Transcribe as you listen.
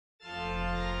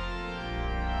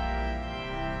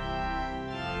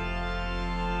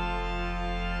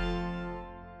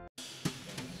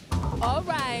All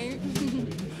right.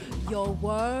 Your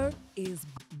word is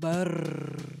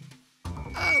brr.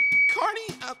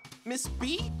 Cardi, Miss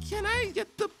B, can I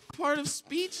get the part of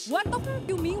speech? What the f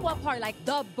you mean what part? Like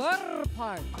the brr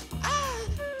part?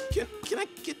 Can I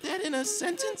get that in a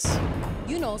sentence?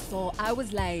 You know, so I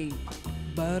was like,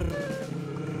 brr.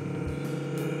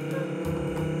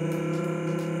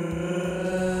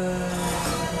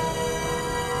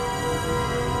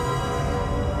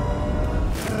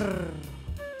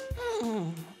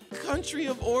 Country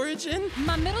of origin?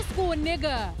 My middle school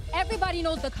nigga. Everybody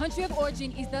knows the country of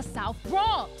origin is the South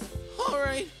Bronx. All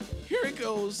right, here it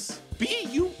goes.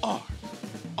 B-U-R.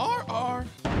 R-R.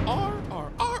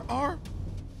 R-R-R-R.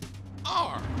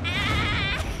 R.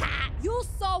 You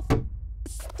so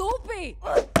stupid.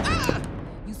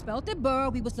 You spelled it burr,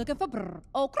 we was looking for brr.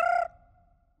 Oh, crrr.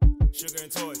 Sugar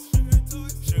and toys. Sugar and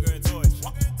toys. Sugar and toys.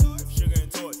 Sugar and toys. Sugar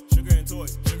and toys. Sugar and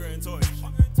toys. Sugar and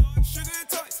toys. Sugar and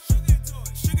toys. Sugar and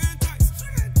toys.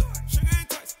 Sugar and toys. Sugar and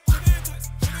toys.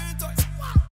 Sugar and toys.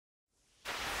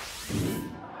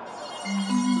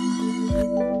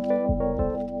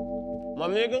 My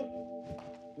nigga,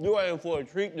 you ain't for a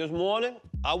treat this morning.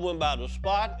 I went by the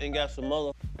spot and got some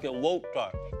motherfucking woke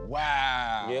tarts.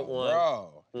 Wow, Get one.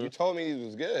 bro. You told me these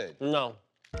was good. No,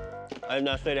 I did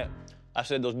not say that. I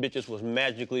said those bitches was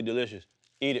magically delicious.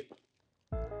 Eat it.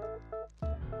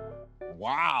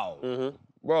 Wow. Mm-hmm.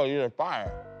 Bro, you're on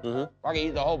fire. Mm-hmm. I can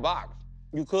eat the whole box.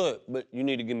 You could, but you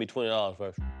need to give me $20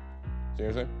 first.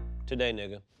 Seriously? Today,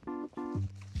 nigga.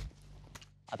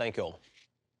 I thank you.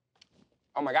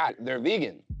 Oh my God, they're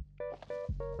vegan.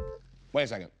 Wait a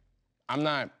second. I'm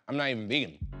not even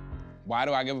vegan. Why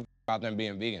do I give a about them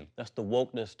being vegan? That's the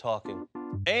wokeness talking.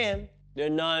 And they're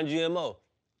non-GMO.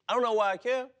 I don't know why I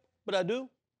care, but I do.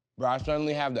 Bro, I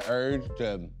certainly have the urge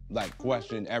to, like,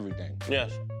 question everything.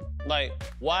 Yes. Like,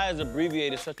 why is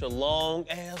abbreviated such a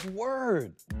long-ass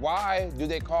word? Why do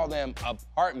they call them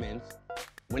apartments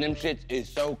when them shits is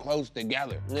so close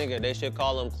together? Nigga, they should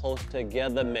call them close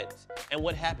together mitts. And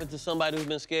what happened to somebody who's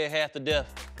been scared half to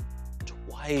death?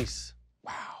 Twice.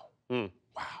 Wow. Mm.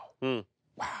 Wow. Mm.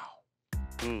 Wow.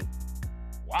 Mm.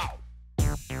 Wow.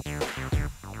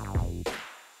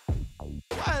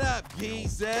 What up,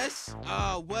 Jesus?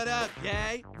 Oh, what up,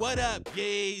 gay? What up,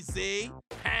 Yeezy?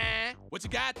 Huh? What you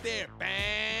got there,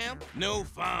 bam? New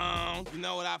phone. You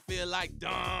know what I feel like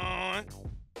doing?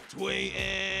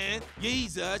 Tweeting.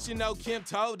 Jesus, you know Kim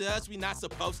told us we not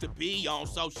supposed to be on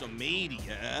social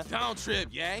media. Don't trip,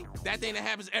 yay. That thing that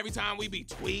happens every time we be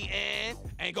tweeting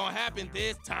ain't gonna happen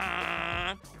this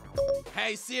time.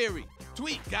 Hey Siri,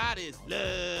 tweet God is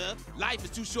love. Life is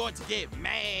too short to get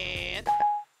mad.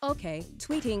 Okay,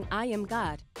 tweeting I am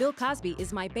God. Bill Cosby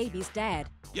is my baby's dad.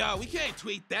 Yo, we can't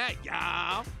tweet that,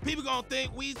 y'all. People gonna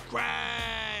think we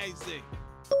crazy.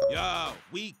 Yo,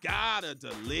 we gotta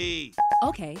delete.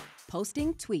 Okay,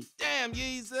 posting tweet. Damn,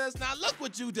 Yeezus, now look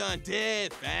what you done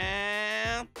did,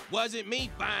 fam. Wasn't me,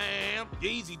 fam.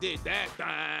 Yeezy did that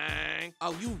thing.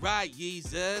 Oh, you right,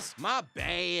 Yeezus. My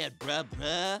bad,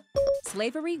 bruh.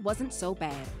 Slavery wasn't so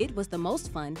bad. It was the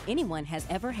most fun anyone has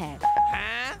ever had.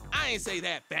 Huh? I ain't say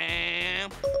that,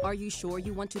 fam. Are you sure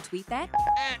you want to tweet that?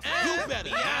 You better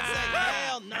not say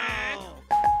hell no.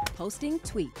 Posting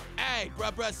tweet. Hey,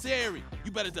 bruh, Siri,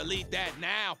 you better delete that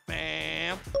now,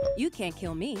 fam. You can't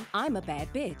kill me. I'm a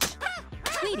bad bitch.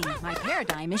 Tweeting, my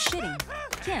paradigm is shitting.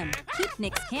 Kim, keep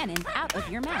Nick's cannon out of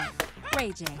your mouth.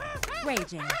 Ray J, Ray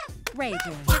J, Ray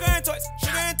J. Sugar and toys.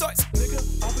 Sugar and toys.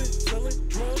 Nigga, I've been selling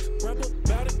drugs, rap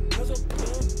about it, cause I'm done.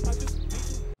 I just need to.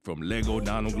 From Lego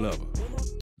Donald Glover,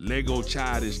 Lego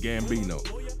Childish Gambino,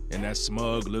 and that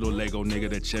smug little Lego nigga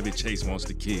that Chevy Chase wants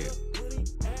to kill,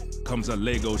 comes a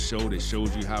Lego show that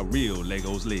shows you how real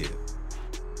Legos live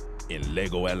in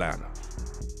Lego Atlanta.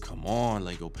 Come on,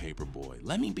 Lego Paperboy.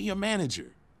 Let me be your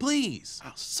manager. Please.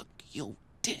 I'll suck your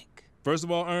dick. First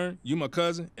of all, Ern, you my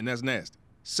cousin, and that's nasty.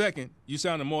 Second, you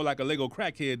sounded more like a Lego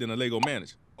crackhead than a Lego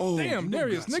manager. Oh, damn, you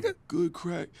Darius, got nigga. some good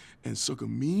crack and suck a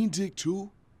mean dick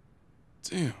too.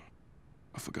 Damn,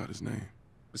 I forgot his name.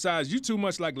 Besides, you too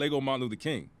much like Lego Martin Luther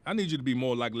King. I need you to be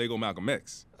more like Lego Malcolm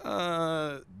X.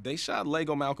 They shot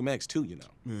Lego Malcolm X too, you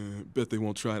know. Man, bet they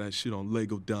won't try that shit on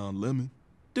Lego Don Lemon.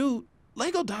 Dude,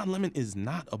 Lego Don Lemon is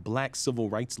not a black civil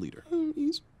rights leader.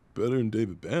 He's better than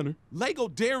David Banner. Lego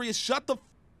Darius, shut the f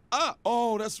up.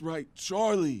 Oh, that's right,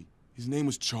 Charlie. His name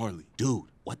was Charlie. Dude,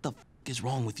 what the f is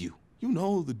wrong with you? You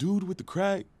know, the dude with the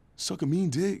crack, suck a mean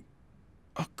dick.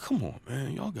 Oh, come on,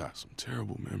 man. Y'all got some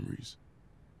terrible memories.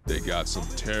 They got some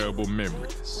terrible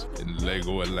memories in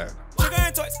Lego Atlanta. Sugar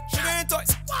and toys. Sugar and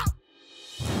toys.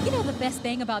 You know the best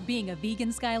thing about being a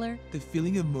vegan, Skylar? The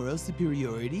feeling of moral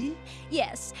superiority?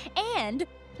 Yes, and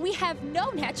We have no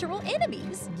natural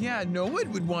enemies. Yeah, no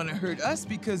one would want to hurt us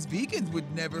because vegans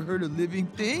would never hurt a living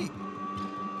thing.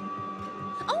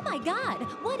 Oh my God,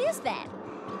 what is that?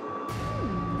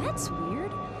 That's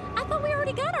weird. I thought we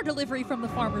already got our delivery from the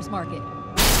farmer's market.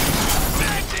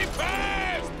 Veggie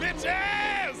pies,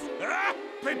 bitches!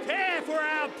 Prepare for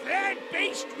our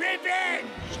plant-based revenge!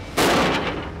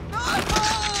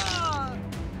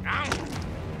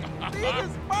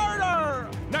 Vegan's murder!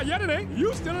 Not yet, it ain't.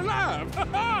 You still alive.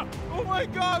 Oh my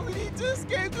God, we need to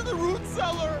escape to the root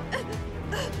cellar.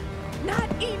 Not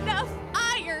enough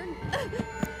iron.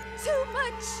 Too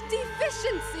much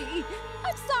deficiency.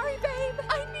 I'm sorry, babe.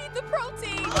 I need the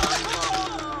protein.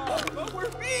 But we're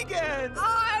vegan.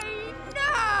 I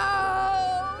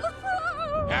know.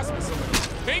 Ask me some of these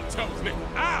pink toes,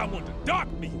 nigga. I want the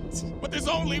dark meat. But there's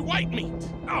only white meat.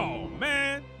 Oh,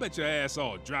 man. Bet your ass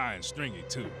all dry and stringy,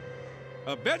 too.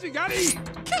 A veggie gotta eat.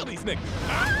 Kill these niggas.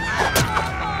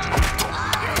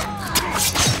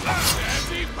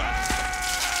 Veggie pie!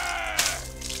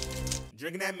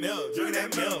 Drinking that milk,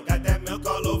 got that milk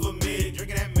all over me.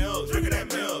 Drinking that milk,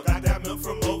 got that milk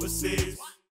from overseas.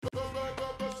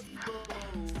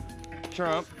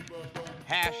 Trump,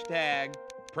 hashtag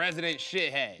President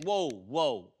Shithead. Whoa,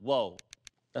 whoa, whoa.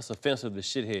 That's offensive to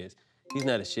shitheads. He's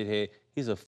not a shithead. He's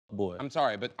a boy. I'm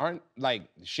sorry, but aren't like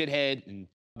shithead and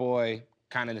boy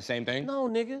kind of the same thing? No,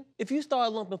 nigga. If you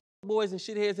start lumping boys and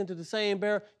shitheads into the same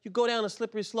barrel, you go down a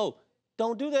slippery slope.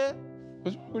 Don't do that.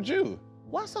 What's with you?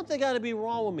 Why something gotta be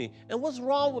wrong with me? And what's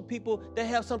wrong with people that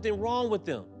have something wrong with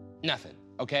them? Nothing,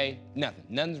 okay? Nothing.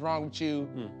 Nothing's wrong with you.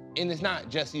 And it's not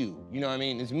just you. You know what I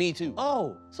mean? It's me too.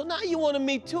 Oh, so now you wanna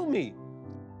me too me.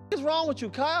 What's wrong with you,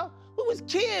 Kyle? We was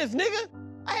kids, nigga.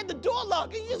 I had the door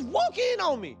locked and you just walk in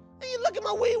on me. And you look at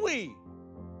my wee-wee.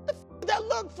 The f is that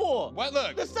look for? What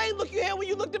look? The same look you had when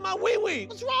you looked at my wee-wee.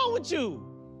 What's wrong with you?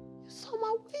 You saw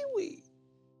my wee-wee.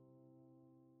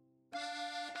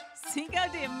 Cinco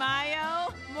de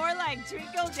Mayo? More like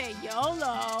Trinco de YOLO.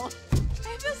 I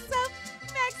feel so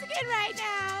Mexican right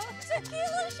now.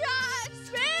 Tequila shots,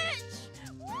 bitch!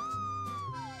 Woo!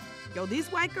 Yo, these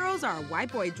white girls are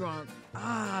white boy drunk.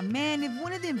 Ah, man, if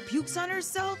one of them pukes on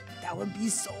herself, that would be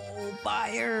so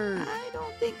fire. I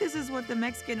don't think this is what the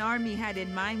Mexican army had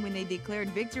in mind when they declared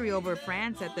victory over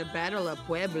France at the Battle of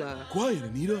Puebla. Quiet,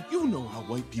 Anita. You know how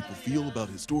white people feel about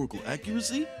historical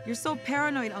accuracy. You're so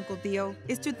paranoid, Uncle Theo.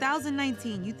 It's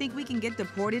 2019. You think we can get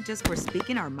deported just for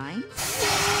speaking our minds?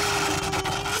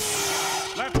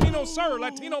 Latino sir,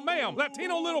 Latino ma'am,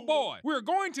 Latino little boy, we're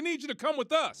going to need you to come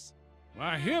with us.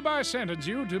 I hereby sentence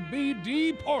you to be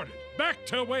deported back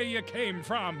to where you came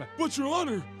from. But, Your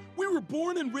Honor, we were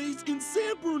born and raised in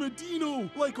San Bernardino,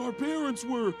 like our parents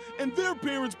were, and their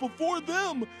parents before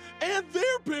them, and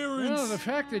their parents. Well, the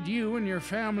fact that you and your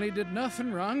family did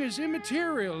nothing wrong is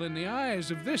immaterial in the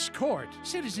eyes of this court.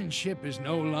 Citizenship is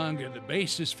no longer the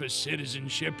basis for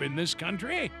citizenship in this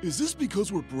country. Is this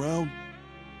because we're brown?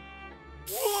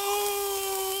 Whoa!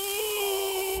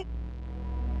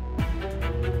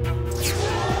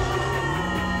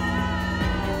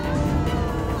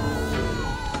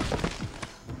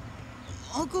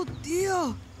 Uncle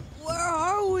Theo, where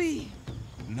are we?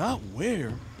 Not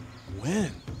where,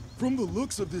 when. From the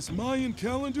looks of this Mayan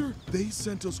calendar, they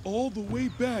sent us all the way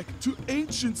back to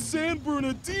ancient San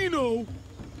Bernardino.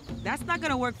 That's not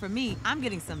gonna work for me. I'm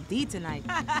getting some D tonight.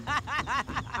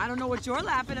 I don't know what you're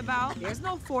laughing about. There's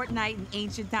no Fortnite in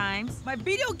ancient times. My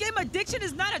video game addiction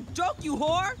is not a joke, you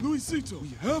whore! Luisito, we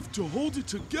have to hold it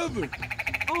together.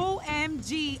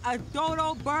 OMG, a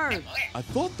dodo bird. I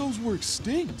thought those were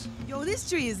extinct. Yo, this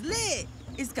tree is lit.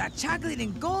 It's got chocolate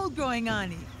and gold growing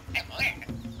on it.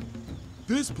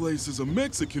 This place is a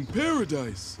Mexican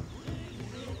paradise.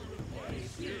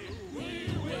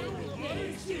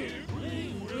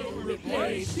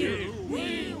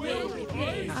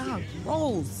 Ah,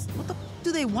 gross. What the f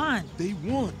do they want? They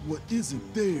want what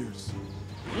isn't theirs.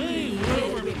 We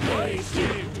will replace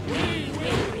you. We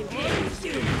will replace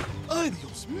you. Ay,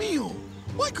 Dios mío!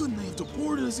 Why couldn't they have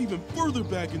deported us even further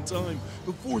back in time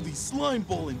before these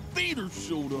slimeball invaders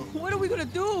showed up? What are we gonna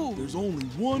do? There's only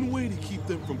one way to keep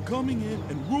them from coming in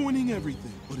and ruining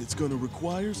everything, but it's gonna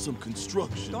require some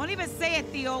construction. Don't even say it,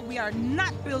 Theo. We are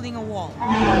not building a wall.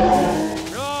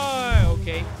 Roy,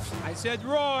 okay. I said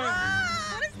Roy.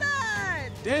 Ah, what is that?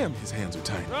 Damn, his hands are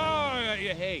tiny.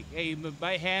 Roy, hey,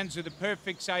 my hands are the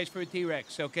perfect size for a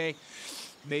T-Rex, okay?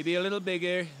 Maybe a little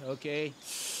bigger, okay?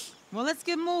 Well, let's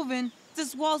get moving.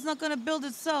 This wall's not gonna build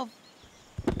itself.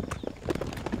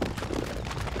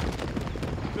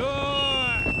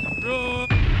 Roy!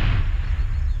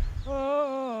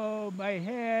 Oh, my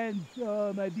hands.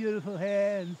 Oh, my beautiful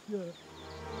hands.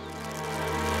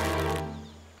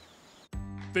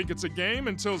 Think it's a game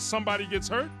until somebody gets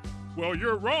hurt? Well,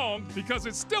 you're wrong, because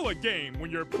it's still a game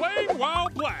when you're playing while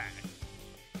black.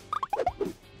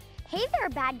 Hey there,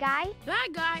 bad guy.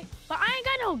 Bad guy? But I ain't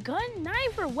got no gun,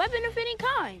 knife, or weapon of any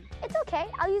kind. It's okay.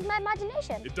 I'll use my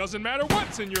imagination. It doesn't matter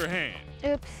what's in your hand.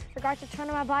 Oops, forgot to turn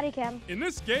on my body cam. In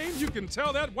this game, you can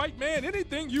tell that white man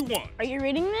anything you want. Are you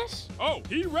reading this? Oh,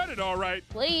 he read it all right.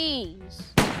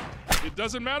 Please. It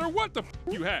doesn't matter what the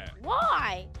you have.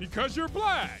 Why? Because you're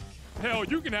black. Hell,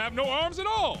 you can have no arms at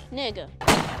all. Nigga.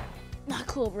 Not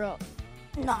cool, bro.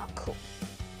 Not cool.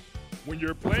 When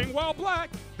you're playing while black,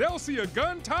 they'll see a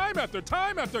gun time after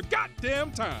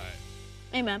goddamn time.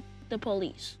 Hey, man, the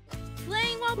police.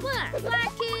 Playing while black.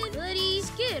 Black kid, hoodie,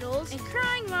 Skittles, and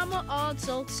crying mama all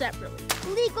sold separately.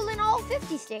 Legal in all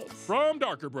 50 states. From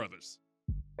Darker Brothers.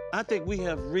 I think we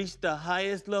have reached the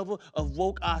highest level of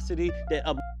wokeosity that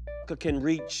a can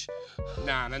reach.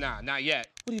 Nah, not yet.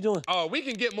 What are you doing? Oh, we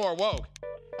can get more woke.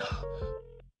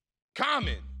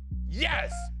 Common.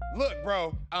 Yes. Look,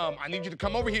 bro, I need you to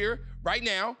come over here right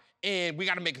now, and we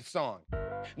gotta make a song.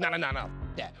 No,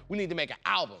 that. We need to make an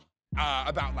album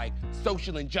about, like,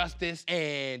 social injustice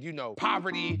and, you know,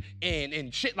 poverty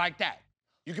and shit like that.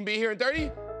 You can be here in 30?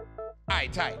 All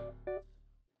right, tight.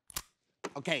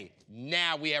 Okay,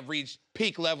 now we have reached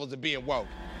peak levels of being woke.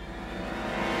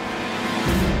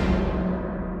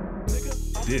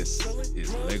 This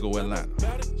is Lego Atlanta.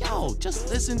 Yo, just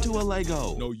listen to a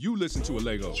Lego. No, you listen to a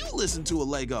Lego. You listen to a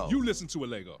Lego. You listen to a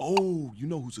Lego. Oh, you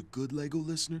know who's a good Lego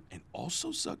listener and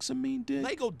also sucks a mean dick?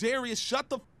 Lego Darius, shut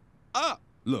the up.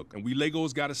 Look, and we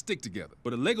Legos gotta stick together.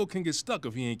 But a Lego can get stuck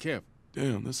if he ain't careful.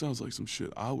 Damn, that sounds like some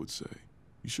shit I would say.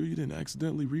 You sure you didn't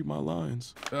accidentally read my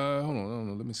lines? Hold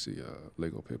on, let me see.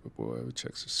 Lego Paperboy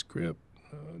checks the script.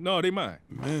 No, they mine.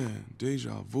 Man,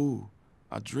 deja vu.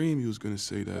 I dreamed you was gonna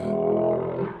say that.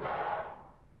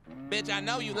 Bitch, I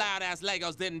know you loud-ass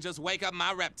Legos didn't just wake up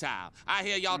my reptile. I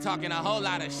hear y'all talking a whole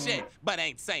lot of shit, but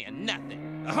ain't saying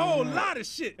nothing. A whole lot of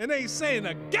shit, and ain't saying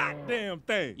a goddamn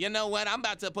thing. You know what? I'm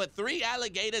about to put 3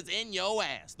 alligators in your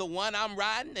ass. The one I'm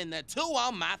riding and the 2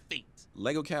 on my feet.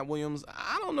 Lego Cat Williams,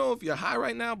 I don't know if you're high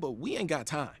right now, but we ain't got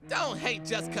time. Don't hate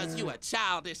just cause you a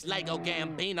childish Lego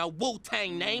Gambino,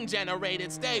 Wu-Tang name-generated,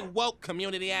 stay woke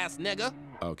community-ass nigga.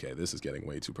 Okay, this is getting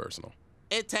way too personal.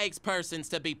 It takes persons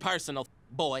to be personal,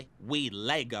 boy. We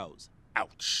Legos.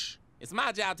 Ouch. It's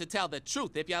my job to tell the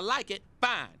truth. If you like it,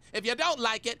 fine. If you don't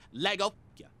like it, Lego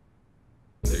ya.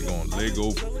 They're going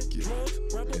Lego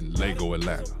in Lego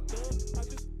Atlanta.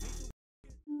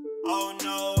 Oh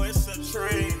no, it's a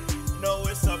train. No,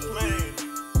 it's a plane.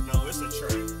 No, it's a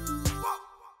train.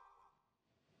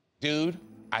 Dude,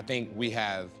 I think we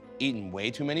have eaten way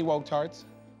too many woke tarts,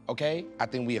 okay? I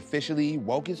think we officially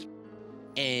woke as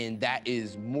and that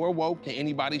is more woke than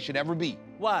anybody should ever be.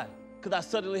 Why? Because I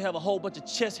suddenly have a whole bunch of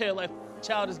chest hair like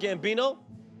childish Gambino?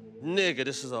 Nigga,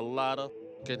 this is a lot of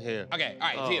fucking hair. Okay,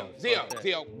 all right,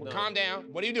 Zio, calm down.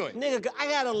 What are you doing? Nigga, I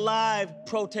got a live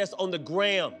protest on the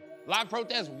gram. Live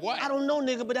protest what? I don't know,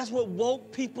 nigga, but that's what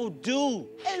woke people do.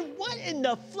 And what in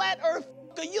the flat earth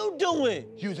are you doing?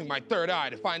 Using my third eye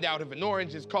to find out if an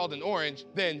orange is called an orange,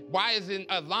 then why isn't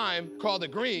a lime called a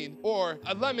green or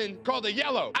a lemon called a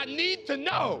yellow? I need to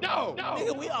know. No.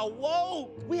 Nigga, we are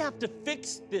woke. We have to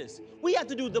fix this. We have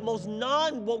to do the most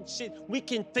non-woke shit we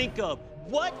can think of.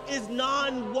 What is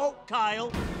non-woke,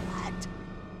 Kyle? What?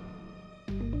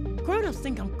 Grown-ups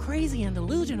think I'm crazy and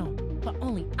delusional, but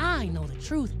only I know the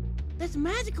truth. There's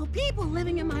magical people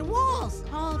living in my walls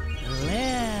called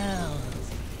Lils.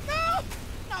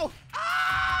 No!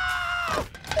 Ah!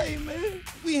 Hey, man,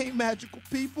 we ain't magical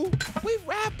people. We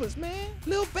rappers, man.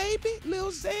 Lil Baby,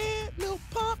 Lil Zed, Lil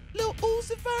Pump, Lil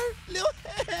Uzi Vert, Lil...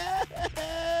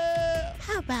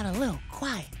 How about a little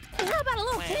quiet? And how about a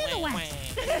little candle wax?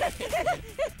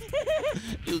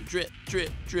 You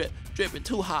dripping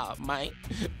too hard, Mike.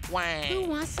 Who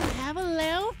wants to have a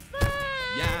little fun?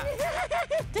 Yeah.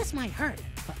 This might hurt,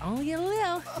 but only a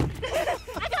little.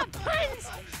 I got puns!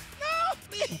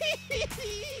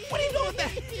 What are you doing with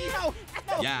that? No.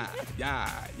 Yeah.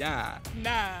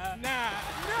 Nah.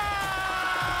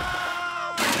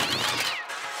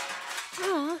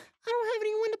 Aw, I don't have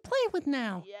anyone to play with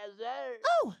now. Yes, sir.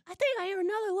 Oh, I think I hear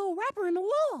another little rapper in the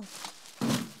wall.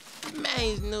 Man,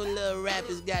 these new little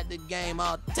rappers got the game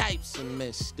all types of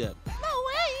messed up. Lil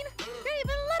Wayne, you're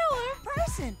even littler in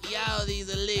person. Yo, these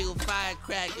illegal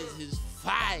firecrackers is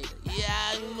fire.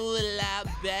 Young moolah,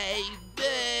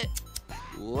 baby.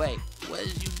 Wait, what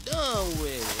is you doing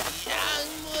with it? Young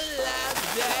moolah,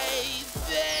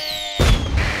 baby.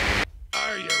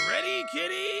 Are you ready,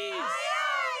 kiddies?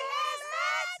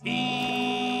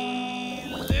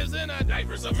 He lives in a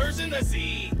diaper submerged in the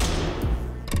sea.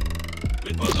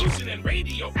 with pollution and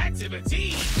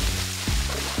radioactivity.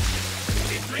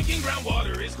 If drinking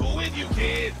groundwater is cool with you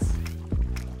kids,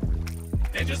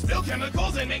 then just spill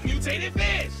chemicals and make mutated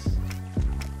fish.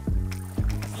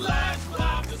 Sludge,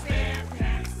 blob, the spare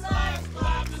cat. Sludge,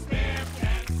 blob, the spare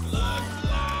cat. Sludge,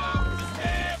 blob, the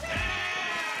spare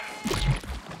cat.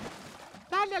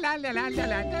 La la la la la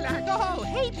la la la. Oh,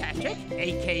 hey Patrick,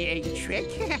 AKA Trick.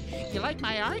 You like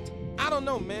my art? I don't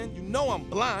know, man. You know I'm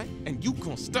blind, and you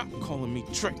gonna stop calling me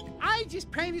Trick. I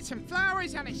just painted some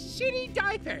flowers on a shitty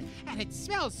diaper, and it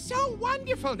smells so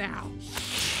wonderful now.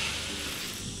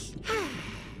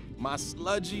 My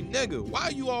sludgy nigga, why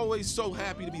are you always so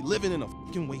happy to be living in a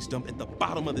fucking waste dump at the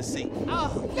bottom of the sea?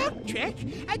 Oh, look, Trick,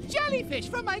 a jellyfish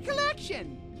from my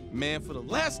collection. Man, for the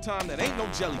last time, that ain't no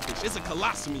jellyfish. It's a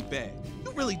colostomy bag.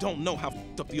 You really don't know how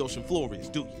fucked up the ocean floor is,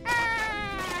 do you?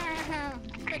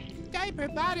 But diaper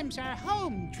bottoms are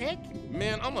home, Trick.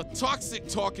 Man, I'm a toxic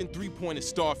talking three-pointed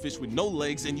starfish with no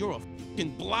legs, and you're a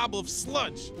fucking blob of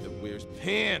sludge that wears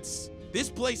pants. This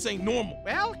place ain't normal.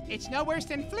 Well, it's no worse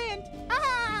than Flint.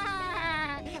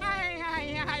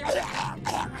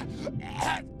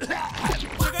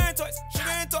 Sugar and toys, sugar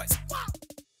and toys.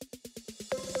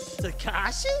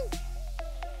 Takashi?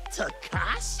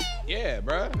 Takashi? Yeah,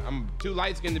 bruh. I'm too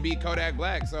light-skinned to be Kodak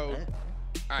Black, so...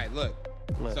 All right, look.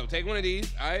 What? So take one of these,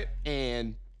 all right,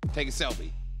 and take a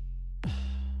selfie.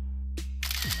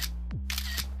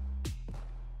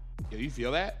 Yo, you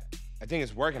feel that? I think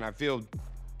it's working. I feel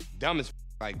dumb as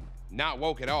like not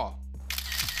woke at all.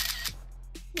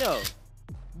 Yo,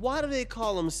 why do they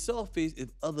call them selfies if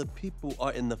other people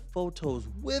are in the photos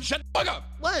with? Shut the fuck up!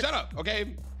 What? Shut up,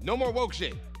 okay? No more woke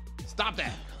shit. Stop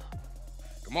that.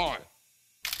 Come on.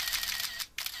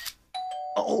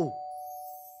 Oh,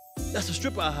 that's a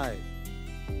stripper I hired.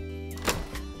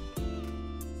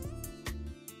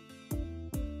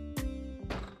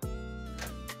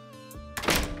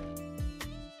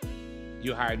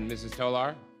 You hired Mrs.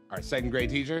 Tolar, our second grade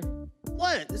teacher?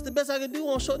 What? It's the best I can do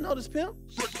on short notice, pimp.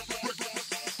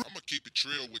 I'ma keep it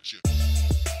real with you.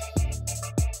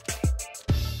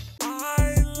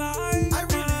 I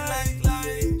really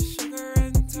like sugar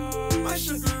and toys. My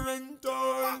sugar and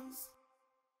toys.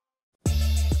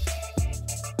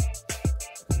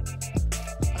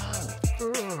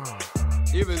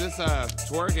 Either this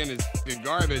twerking is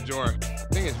garbage or I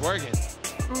think it's working.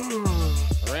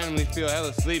 I randomly feel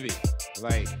hella sleepy.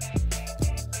 Like,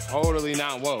 totally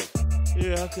not woke.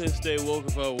 Yeah, I couldn't stay woke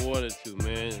if I wanted to,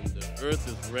 man. The earth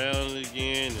is round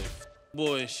again, and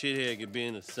boy and shithead could be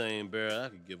in the same barrel. I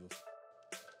could give a...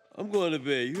 I'm going to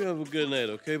bed. You have a good night,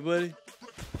 okay, buddy?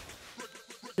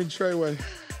 In Treyway.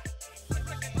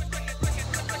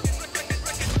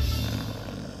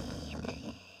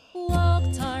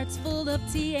 Woke tarts full of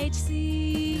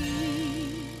THC.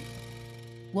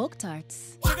 Woke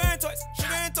tarts. Sugar and toys,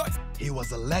 sugar and toys. He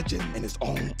was a legend in his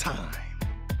own time.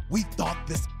 We thought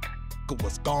this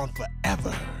was gone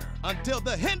forever. Until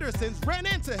the Hendersons ran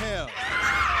into him.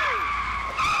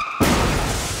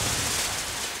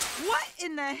 What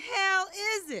in the hell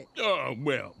is it?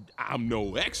 Well, I'm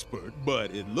no expert,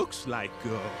 but it looks like,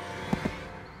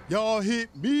 Y'all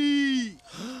hit me.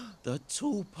 The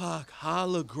Tupac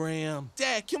Hologram.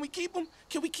 Dad, can we keep him?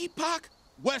 Can we keep Pac?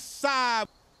 West Side.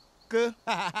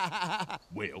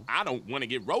 well, I don't want to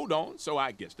get rolled on, so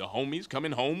I guess the homie's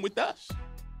coming home with us.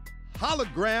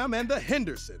 Hologram and the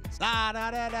Hendersons. Da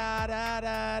da da da da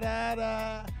da da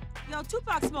da. Yo,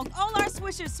 Tupac smoked all our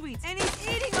Swisher sweets, and he's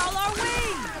eating all our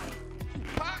wings.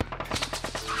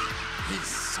 He's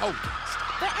so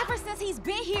gangsta. But ever since he's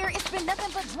been here, it's been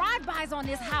nothing but drive-bys on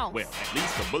this house. Well, at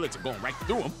least the bullets are going right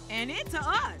through him. And into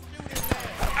us.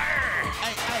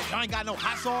 Hey, y'all ain't got no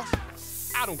hot sauce?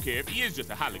 I don't care if he is just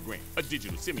a hologram, a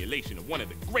digital simulation of one of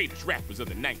the greatest rappers of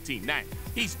the 1990s.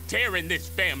 He's tearing this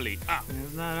family up.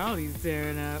 That's not all he's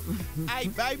tearing up. Hey,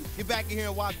 baby, get back in here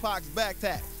and watch Pac's back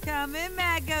tax. Come in,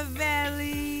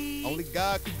 Machiavelli. Only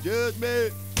God can judge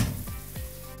me.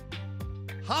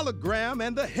 Hologram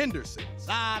and the Hendersons.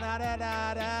 Da da da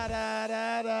da da da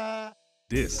da da.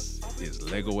 This is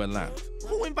Lego Atlanta.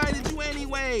 Who invited you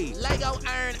anyway? Lego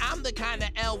Earn, I'm the kind of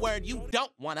L word you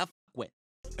don't want to f with.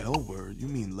 L-word? You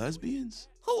mean lesbians?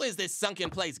 Who is this sunken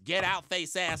place, get out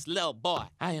face ass little boy?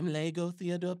 I am Lego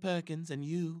Theodore Perkins, and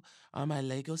you are my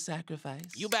Lego sacrifice.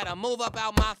 You better move up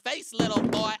out my face, little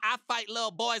boy. I fight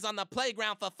little boys on the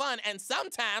playground for fun, and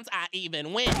sometimes I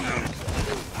even win.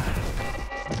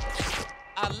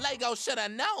 A Lego shoulda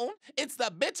known. It's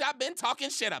the bitch I've been talking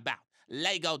shit about.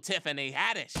 Lego Tiffany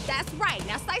Haddish. That's right.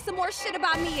 Now say some more shit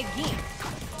about me again.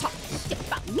 Talk shit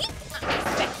about me? I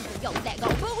expect you to yo Lego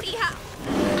booty hole.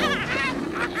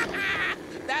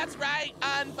 That That's right,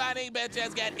 unfunny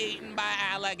bitches get eaten by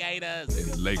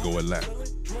alligators. In Lego Atlanta.